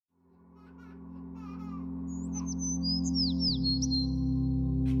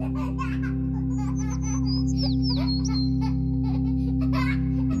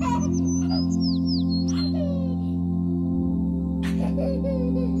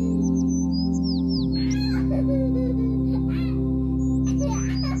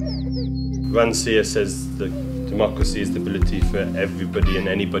Rancia says that democracy is the ability for everybody and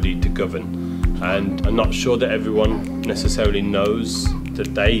anybody to govern, and I'm not sure that everyone necessarily knows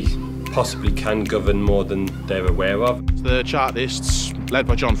that they possibly can govern more than they're aware of. The Chartists, led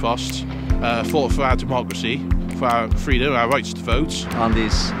by John Frost, fought for our democracy, for our freedom, our rights to vote. On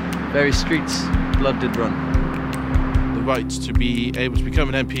these very streets, blood did run. The right to be able to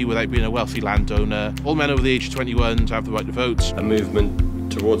become an MP without being a wealthy landowner. All men over the age of 21 have the right to vote. A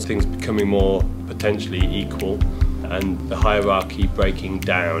movement towards things becoming more potentially equal and the hierarchy breaking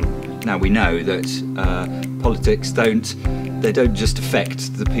down. Now we know that politics don't just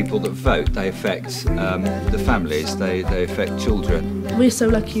affect the people that vote, they affect the families, they affect children. We're so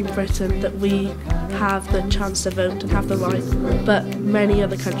lucky in Britain that we have the chance to vote and have the right, but many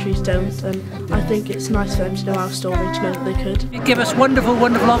other countries don't, and I think it's nice for them to know our story, to know that they could. It gives us wonderful,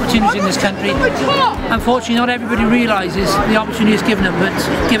 wonderful opportunities in this country. Unfortunately, not everybody realises the opportunity is given them,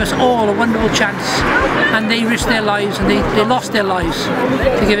 but give us all a wonderful chance, and they risked their lives and they lost their lives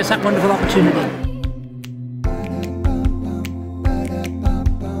to give us that wonderful opportunity.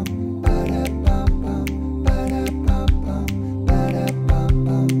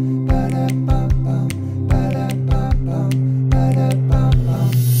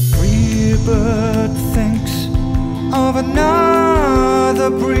 Bird thinks of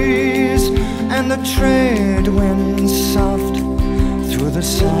another breeze, and the trade winds soft through the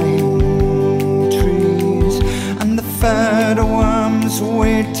sighing trees, and the fed worms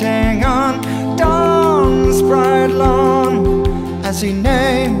waiting on dawn's bright lawn, as he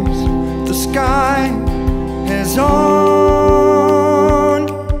names the sky his own.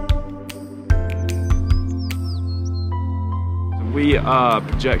 We are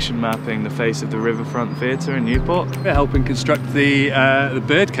projection mapping the face of the Riverfront Theatre in Newport. We're helping construct the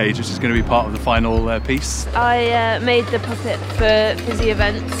bird cage, which is going to be part of the final piece. I made the puppet for Fizzi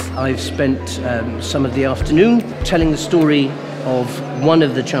events. I've spent some of the afternoon telling the story of one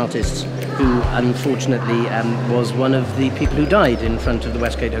of the Chartists who unfortunately was one of the people who died in front of the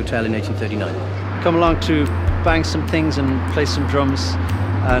Westgate Hotel in 1839. Come along to bang some things and play some drums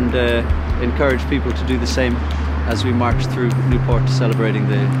and encourage people to do the same as we march through Newport celebrating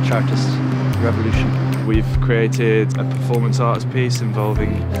the Chartist revolution. We've created a performance arts piece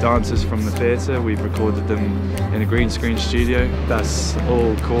involving dancers from the theatre. We've recorded them in a green screen studio. That's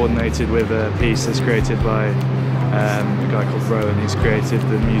all coordinated with a piece that's created by a guy called Rowan, who's created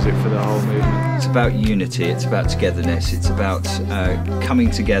the music for the whole movement. It's about unity, it's about togetherness, it's about coming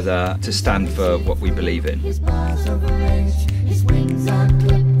together to stand for what we believe in. His bars are arranged, his wings are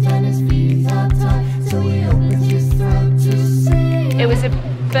clipped and his feet are tied, so he opens his throat to sing. It was a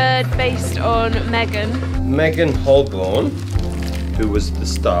bird based on Megan. Megan Holborn, who was the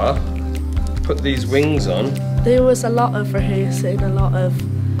star, put these wings on. There was a lot of rehearsing, a lot of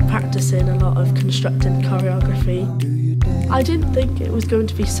practicing, a lot of constructing choreography. I didn't think it was going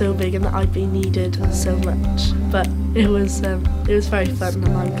to be so big and that I'd be needed so much, but it was very fun,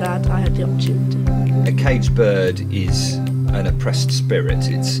 and I'm glad I had the opportunity. A caged bird is an oppressed spirit.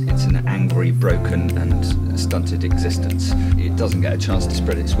 It's an angry, broken and stunted existence. It doesn't get a chance to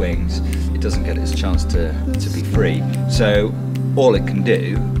spread its wings. It doesn't get its chance to be free. So all it can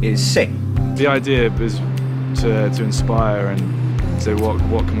do is sing. The idea is to inspire and so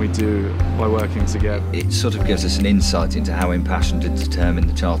what can we do by working together? It sort of gives us an insight into how impassioned and determined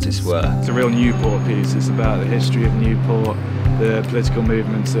the Chartists were. It's a real Newport piece. It's about the history of Newport, the political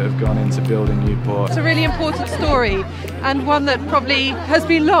movements that have gone into building Newport. It's a really important story, and one that probably has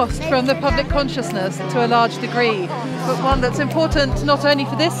been lost from the public consciousness to a large degree, but one that's important not only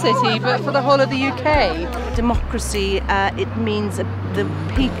for this city but for the whole of the UK. Democracy, it means the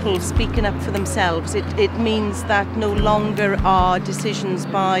people speaking up for themselves. It means that no longer are decisions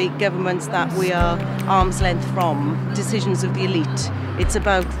by governments that we are arm's length from, decisions of the elite. It's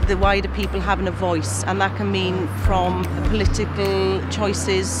about the wider people having a voice, and that can mean from political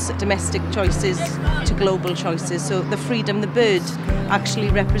choices, domestic choices, to global choices. So the freedom, the bird, actually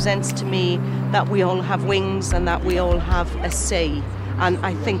represents to me that we all have wings and that we all have a say. And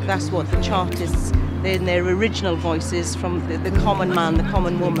I think that's what the Chartists, in their original voices from the common man, the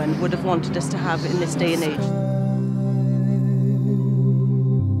common woman, would have wanted us to have in this day and age.